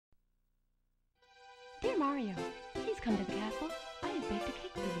Mario. Please come to the castle. I have baked a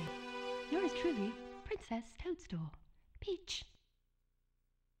cake for you. Yours truly, Princess Toadstool. Peach.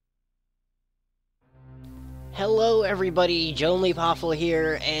 Hello everybody, JonelyPoffle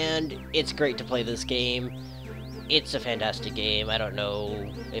here, and it's great to play this game. It's a fantastic game. I don't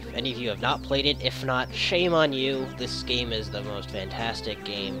know if any of you have not played it. If not, shame on you. This game is the most fantastic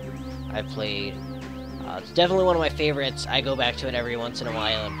game I've played. It's definitely one of my favorites. I go back to it every once in a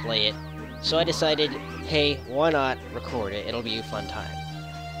while and play it. So I decided, hey, why not record it? It'll be a fun time.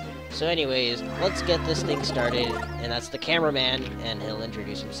 So anyways, let's get this thing started, and that's the cameraman, and he'll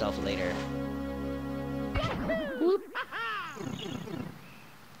introduce himself later.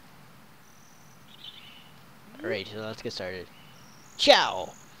 Alright, so let's get started. Ciao!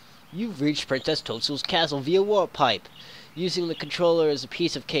 You've reached Princess Toadstool's castle via warp pipe, using the controller as a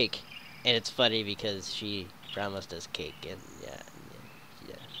piece of cake. And it's funny because she promised us cake, and yeah.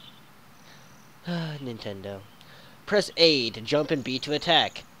 Nintendo. Press A to jump and B to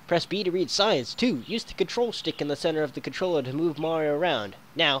attack. Press B to read signs. 2. Use the control stick in the center of the controller to move Mario around.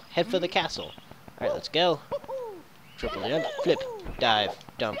 Now, head for the castle. Alright, let's go. Triple jump, flip, dive,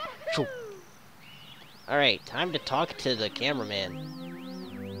 dump, shoo. Alright, time to talk to the cameraman.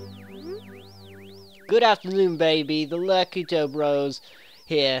 Good afternoon, baby. The Lakitu Bros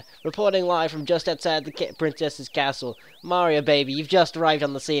here, reporting live from just outside the princess's castle. Mario, baby, you've just arrived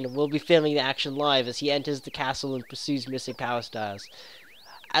on the scene, and we'll be filming the action live as he enters the castle and pursues missing Power Stars.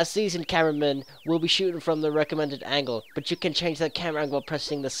 As seasoned cameramen, we'll be shooting from the recommended angle, but you can change that camera angle by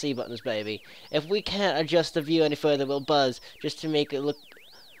pressing the C buttons, baby. If we can't adjust the view any further, we'll buzz, just to make a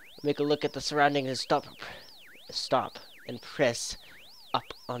look at the surroundings and stop and press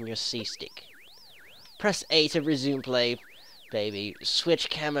up on your C stick. Press A to resume play, baby. Switch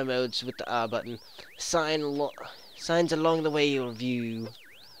camera modes with the R button. Signs along the way you'll view.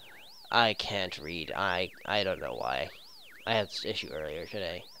 I can't read. I don't know why. I had this issue earlier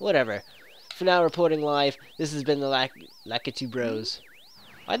today. Whatever. For now, reporting live, this has been the Lakitu Bros.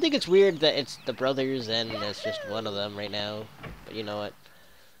 I think it's weird that it's the brothers and it's just one of them right now. But you know what?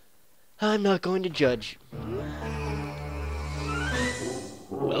 I'm not going to judge.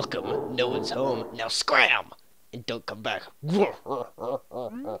 Welcome. No one's home. Now scram! And don't come back.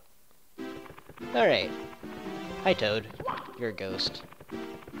 Alright. Hi, Toad. You're a ghost.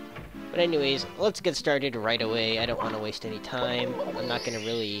 But anyways, let's get started right away. I don't want to waste any time. I'm not going to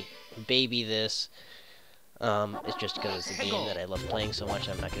really baby this. It's just because it's a game that I love playing so much,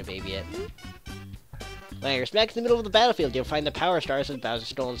 I'm not going to baby it. Alright, you're smack in the middle of the battlefield. You'll find the Power Stars with Bowser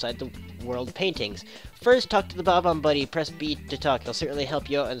still inside the world paintings. First, talk to the Bob-omb buddy. Press B to talk. They'll certainly help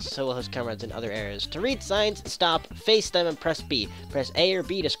you out, and so will his comrades in other areas. To read signs, stop, face them, and press B. Press A or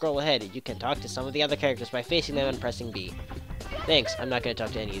B to scroll ahead. You can talk to some of the other characters by facing them and pressing B. Thanks, I'm not going to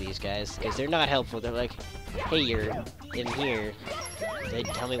talk to any of these guys, because they're not helpful. They're like, hey, you're in here. They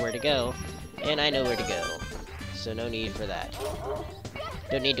tell me where to go, and I know where to go. So no need for that.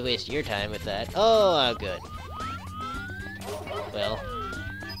 Don't need to waste your time with that. Oh, good. Well.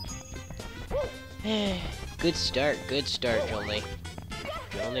 Good start, Jonely.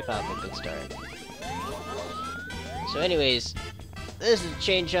 JonelyPoffle, good start. So anyways, this is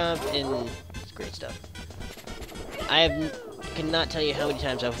Chain Chomp, and it's great stuff. Cannot tell you how many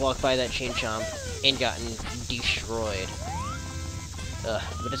times I've walked by that Chain Chomp and gotten destroyed.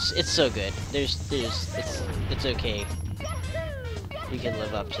 But it's so good. It's okay. You can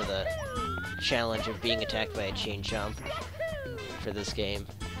live up to the challenge of being attacked by a Chain Chomp for this game.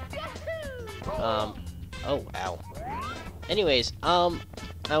 Oh, ow. Anyways, I'm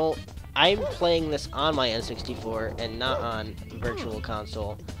playing this on my N64 and not on Virtual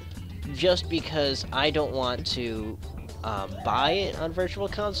Console, just because I don't want to buy it on Virtual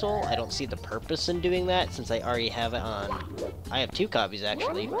Console. I don't see the purpose in doing that, since I already have it on. I have 2 copies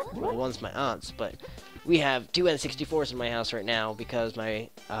actually. One's my aunt's, but we have 2 N64s in my house right now because my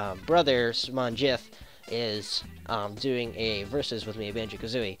brother Smanjith is doing a versus with me at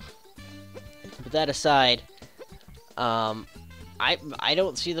Banjo-Kazooie. But that aside, I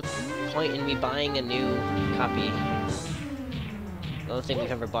don't see the point in me buying a new copy. The only thing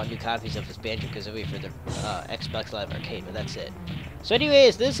we've ever bought new copies of is Banjo-Kazooie for the Xbox Live Arcade, but that's it. So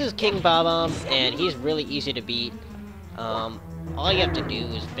anyways, this is King Bob-omb, and he's really easy to beat. All you have to do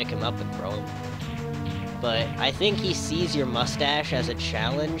is pick him up and throw him. But I think he sees your mustache as a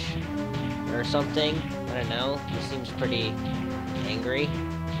challenge or something. I don't know. He seems pretty angry.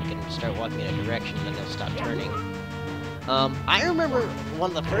 You can start walking in a direction and then he'll stop turning. I remember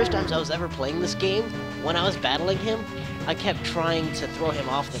one of the first times I was ever playing this game, when I was battling him, I kept trying to throw him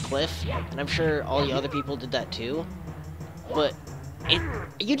off the cliff, and I'm sure all the other people did that too. But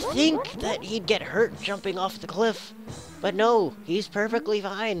You'd think that he'd get hurt jumping off the cliff, but no, he's perfectly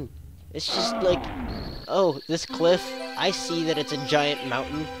fine. It's just like, oh, this cliff, I see that it's a giant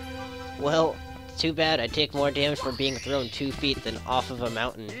mountain. Well, too bad. I take more damage from being thrown 2 feet than off of a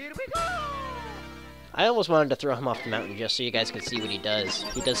mountain. I almost wanted to throw him off the mountain just so you guys could see what he does.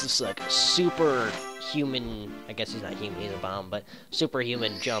 He does this, like, superhuman, I guess he's not human, he's a bomb, but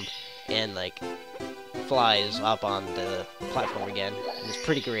superhuman jump, and, like, flies up on the platform again. And it's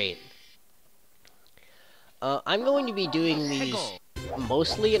pretty great. I'm going to be doing these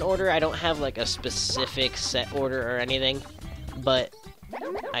mostly in order. I don't have, like, a specific set order or anything, but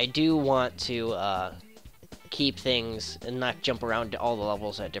I do want to, keep things and not jump around to all the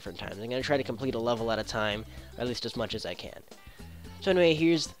levels at different times. I'm going to try to complete a level at a time, or at least as much as I can. So anyway,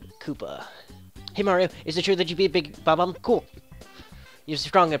 here's Koopa. Hey Mario, is it true that you beat Big Bomb? Cool. You're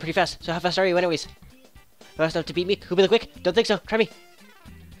strong and pretty fast, so how fast are you anyways? Fast enough to beat me? Koopa the Quick? Don't think so, try me.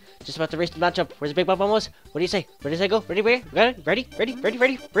 Just about to race the mount jump. Where's the Big Bomb was? What do you say? Where does I go? Ready, where? Got it? Ready? Ready? Ready?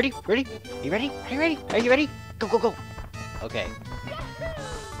 Ready? Ready? Ready? Are you ready? Are you ready? Are you ready? Go, go, go. Okay.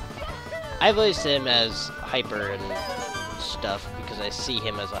 I voice him as hyper and stuff because I see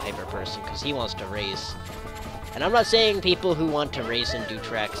him as a hyper person because he wants to race. And I'm not saying people who want to race and do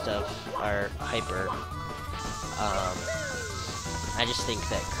track stuff are hyper. I just think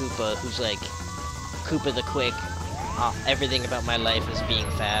that Koopa, who's like Koopa the Quick, everything about my life is being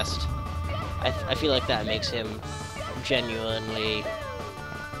fast. I feel like that makes him genuinely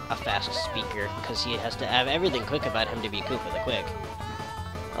a fast speaker because he has to have everything quick about him to be Koopa the Quick.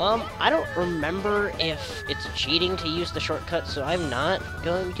 I don't remember if it's cheating to use the shortcut, so I'm not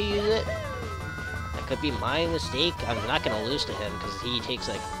going to use it. That could be my mistake. I'm not going to lose to him, because he takes,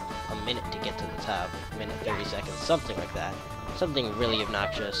 like, a minute to get to the top. A minute, 30 seconds, something like that. Something really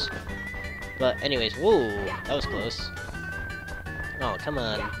obnoxious. But anyways, whoa, that was close. Oh, come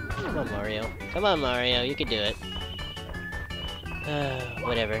on. Come on, Mario. Come on, Mario, you can do it.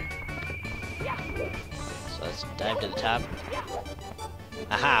 Whatever. So let's dive to the top.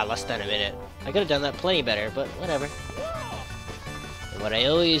 Aha, less than a minute. I could have done that plenty better, but whatever. And what I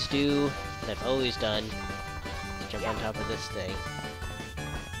always do, and I've always done, is jump on top of this thing.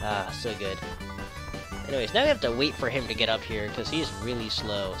 Ah, so good. Anyways, now we have to wait for him to get up here, because he's really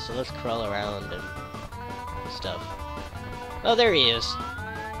slow. So let's crawl around and stuff. Oh, there he is!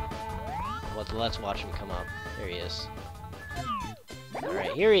 Well, let's watch him come up. There he is.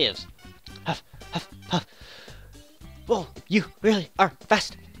 Alright, here he is. Huff, huff, huff. Whoa, you really are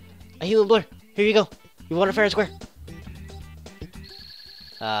fast! A human blur, here you go. You want a fair and square?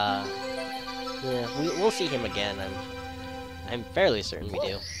 Yeah, we'll see him again. I'm fairly certain we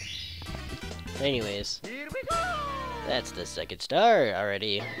do. Anyways, that's the second star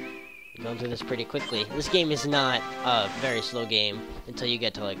already. Going through this pretty quickly. This game is not a very slow game until you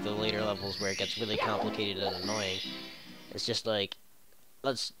get to like the later levels where it gets really complicated and annoying. It's just like,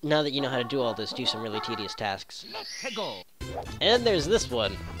 now that you know how to do all this, do some really tedious tasks. And there's this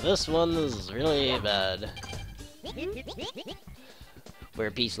one. This one is really bad. We're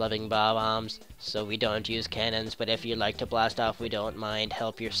peace-loving bombs, so we don't use cannons, but if you'd like to blast off, we don't mind.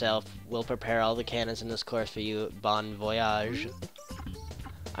 Help yourself. We'll prepare all the cannons in this course for you. Bon voyage.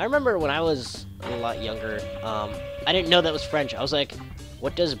 I remember when I was a lot younger, I didn't know that was French. I was like,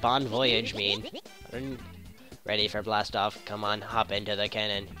 what does bon voyage mean? Ready for blast off. Come on, hop into the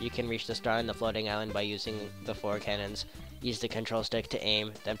cannon. You can reach the star on the floating island by using the 4 cannons. Use the control stick to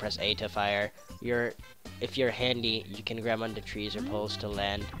aim, then press A to fire. If you're handy, you can grab onto trees or poles to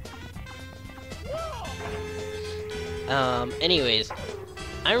land. Anyways,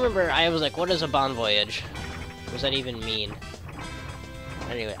 I remember I was like, what is a bon voyage? What does that even mean?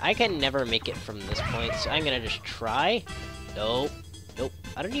 Anyway, I can never make it from this point, so I'm gonna just try. Nope. Nope.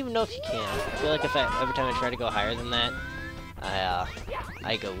 I don't even know if you can. I feel like every time I try to go higher than that,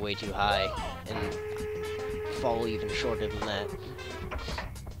 I go way too high and fall even shorter than that.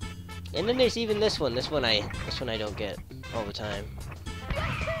 And then there's even this one. This one I don't get all the time.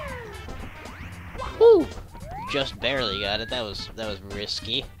 Woo! Just barely got it. That was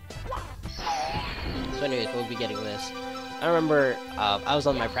risky. So anyways, we'll be getting this. I remember I was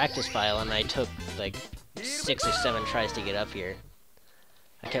on my practice file and I took like 6 or 7 tries to get up here.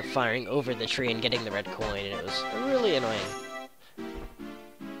 I kept firing over the tree and getting the red coin, and it was really annoying.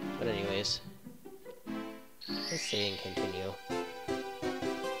 But anyways, let's see and continue.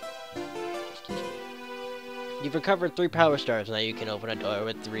 You've recovered 3 power stars. Now you can open a door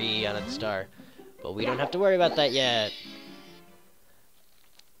with 3 on a star. But we don't have to worry about that yet.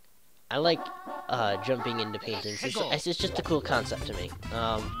 I like jumping into paintings. It's just a cool concept to me.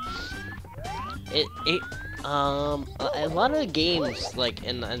 A lot of games, like,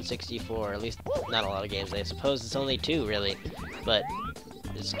 in the N64, at least not a lot of games, I suppose it's only 2, really, but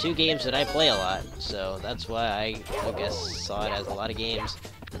it's 2 games that I play a lot, so that's why I guess saw it as a lot of games.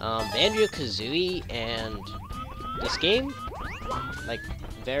 Banjo-Kazooie and this game, like,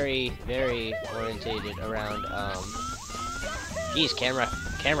 very, very orientated around, geez, camera,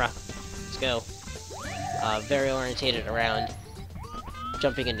 let's go. Very orientated around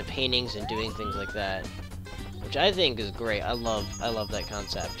jumping into paintings and doing things like that, which I think is great. I love that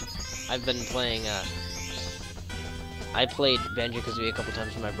concept. I've been playing, I played Banjo-Kazooie a couple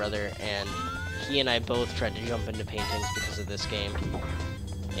times with my brother, and he and I both tried to jump into paintings because of this game.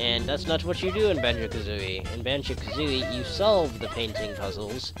 And that's not what you do in Banjo-Kazooie. In Banjo-Kazooie, you solve the painting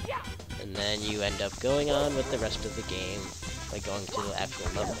puzzles, and then you end up going on with the rest of the game by going to the actual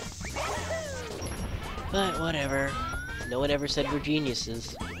level. But whatever. No one ever said we're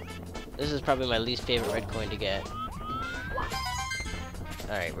geniuses. This is probably my least favorite red coin to get.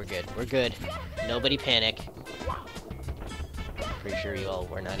 Alright, we're good. We're good. Nobody panic. Pretty sure you all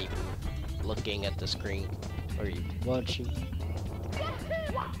were not even looking at the screen. Or you watching.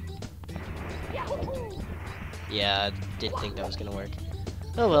 Yeah, I didn't think that was gonna work.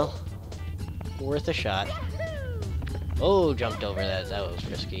 Oh well. Worth a shot. Oh, jumped over that. That was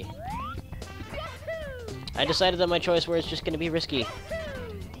risky. I decided that my choice was just gonna be risky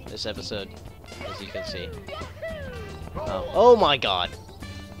this episode, as you can see. Oh my god!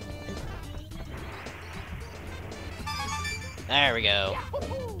 There we go.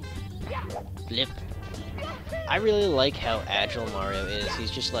 Flip. I really like how agile Mario is.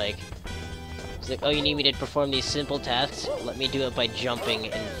 He's like, oh, you need me to perform these simple tasks? Let me do it by jumping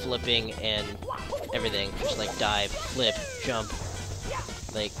and flipping and everything. Just like dive, flip, jump.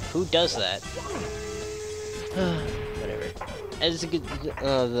 Like, who does that? Whatever. As you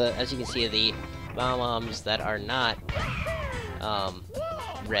can see, the bombs that are not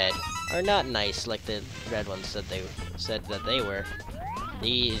red are not nice like the red ones that they said that they were.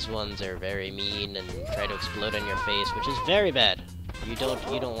 These ones are very mean and try to explode on your face, which is very bad. You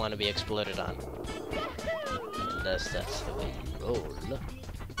don't want to be exploded on. And that's the way you roll.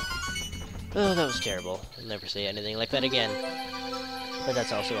 Oh, that was terrible. I'll never say anything like that again. But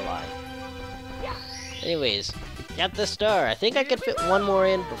that's also a lie. Anyways, got the star. I think I could fit one more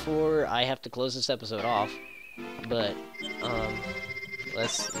in before I have to close this episode off. But,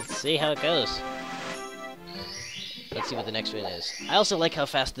 let's see how it goes. Let's see what the next one is. I also like how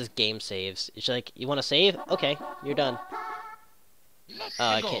fast this game saves. It's like, you want to save? Okay, you're done. Oh,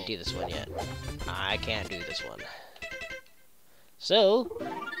 I can't do this one yet. I can't do this one. So,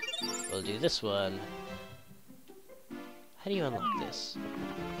 we'll do this one. How do you unlock this?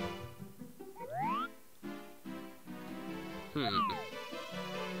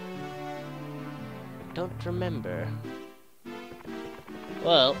 Don't remember.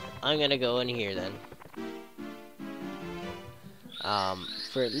 Well, I'm gonna go in here then.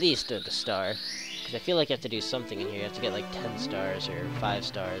 For at least the star. Because I feel like you have to do something in here. You have to get like 10 stars or 5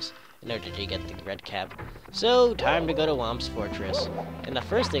 stars in order to get the red cap. So, time to go to Whomp's Fortress. And the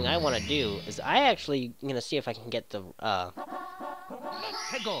first thing I want to do is I actually am gonna see if I can get the,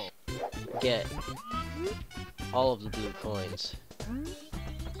 get all of the blue coins.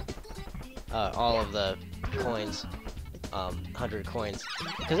 All of the coins. 100 coins.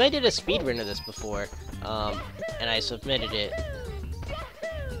 Because I did a speedrun of this before, and I submitted it.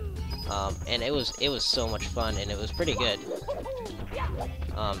 And it was so much fun, and it was pretty good.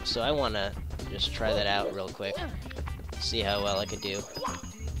 So I want to just try that out real quick. See how well I could do.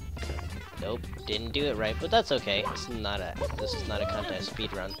 Nope, didn't do it right, but that's okay. This is not a contest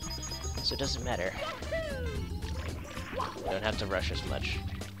speedrun, so it doesn't matter. I don't have to rush as much.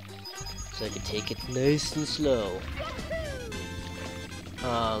 So I can take it nice and slow.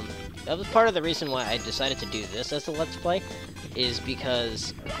 That was part of the reason why I decided to do this as a Let's Play, is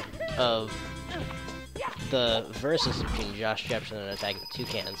because of the versus between Josh Jepson and Attack of the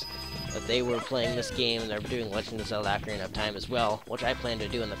Toucans. That they were playing this game, and they're doing Legend of Zelda Ocarina of Time as well, which I plan to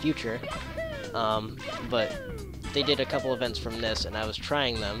do in the future. But they did a couple events from this, and I was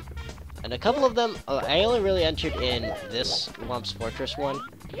trying them. And a couple of them, I only really entered in this Whomp's Fortress one,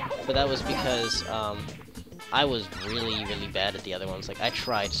 but that was because, I was really, really bad at the other ones. Like, I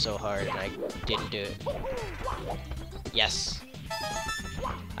tried so hard, and I didn't do it. Yes!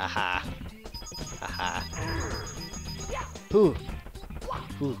 Aha! Aha! Pooh!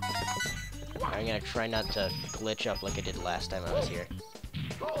 Pooh! I'm gonna try not to glitch up like I did last time I was here.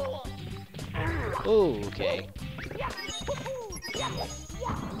 Ooh, okay.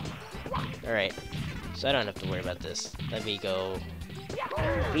 Alright, so I don't have to worry about this. Let me go...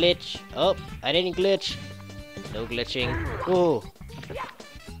 Glitch! Oh, I didn't glitch! No glitching. Oh!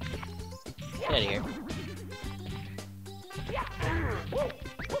 Get out of here.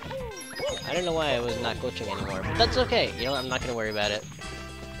 I don't know why I was not glitching anymore, but that's okay. You know what? I'm not gonna worry about it.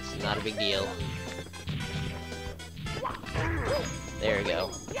 It's not a big deal. There we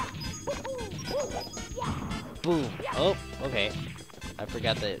go. Boom! Oh, okay. I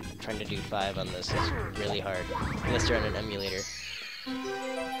forgot that trying to do 5 on this is really hard. Unless you're on an emulator.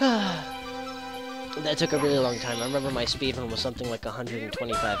 That took a really long time. I remember my speedrun was something like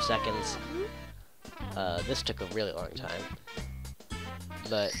 125 seconds. This took a really long time.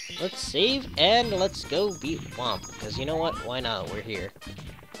 But let's save and let's go beat Womp. Because you know what? Why not? We're here.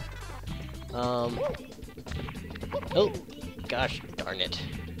 Oh, gosh darn it.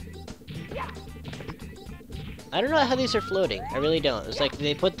 I don't know how these are floating. I really don't. It's like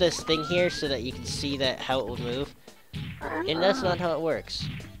they put this thing here so that you can see that how it will move. And that's not how it works.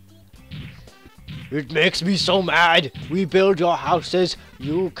 It makes me so mad. We build your houses,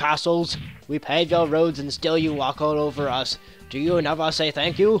 you castles. We pave your roads and still you walk all over us. Do you never say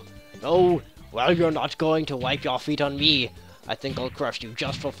thank you? No? Well, you're not going to wipe your feet on me. I think I'll crush you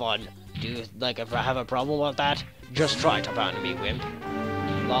just for fun. Do you, like, if I have a problem with that? Just try to ban me, wimp.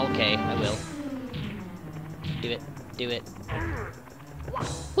 Well, okay, I will. Do it. Do it.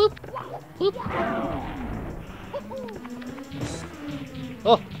 Whoop! Whoop!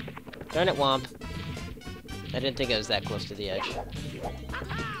 Oh! Darn it, Womp. I didn't think I was that close to the edge.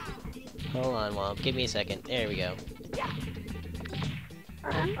 Hold on, Womp. Give me a second. There we go.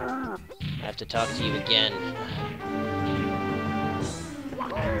 I have to talk to you again.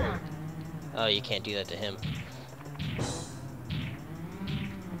 Oh, you can't do that to him.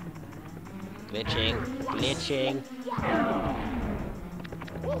 Glitching. Glitching.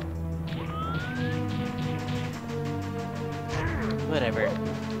 Whatever.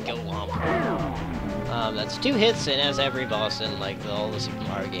 Go Womp. That's 2 hits, and as every boss in, like, all the Super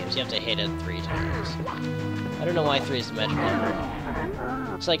Mario games, you have to hit it 3 times. I don't know why 3 is the magic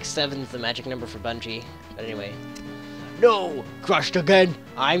number. It's like 7's the magic number for Bungie. But anyway. No! Crushed again!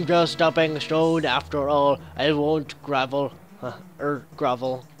 I'm just stepping stone after all. I won't gravel.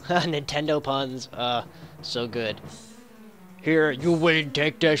 Grovel. Nintendo puns. So good. Here, you win.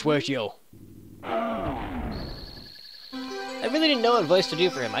 Take this with you. I really didn't know what voice to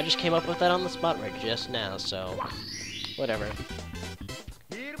do for him. I just came up with that on the spot right just now, so... Whatever.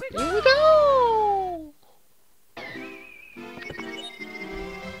 Here we go!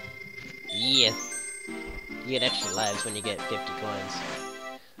 Yeah. You get extra lives when you get 50 coins.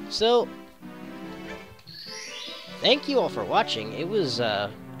 So... Thank you all for watching. It was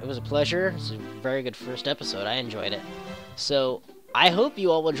a pleasure. It's a very good first episode. I enjoyed it. So, I hope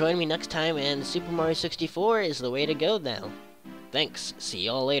you all will join me next time, and Super Mario 64 is the way to go now. Thanks. See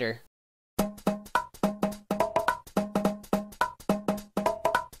y'all later.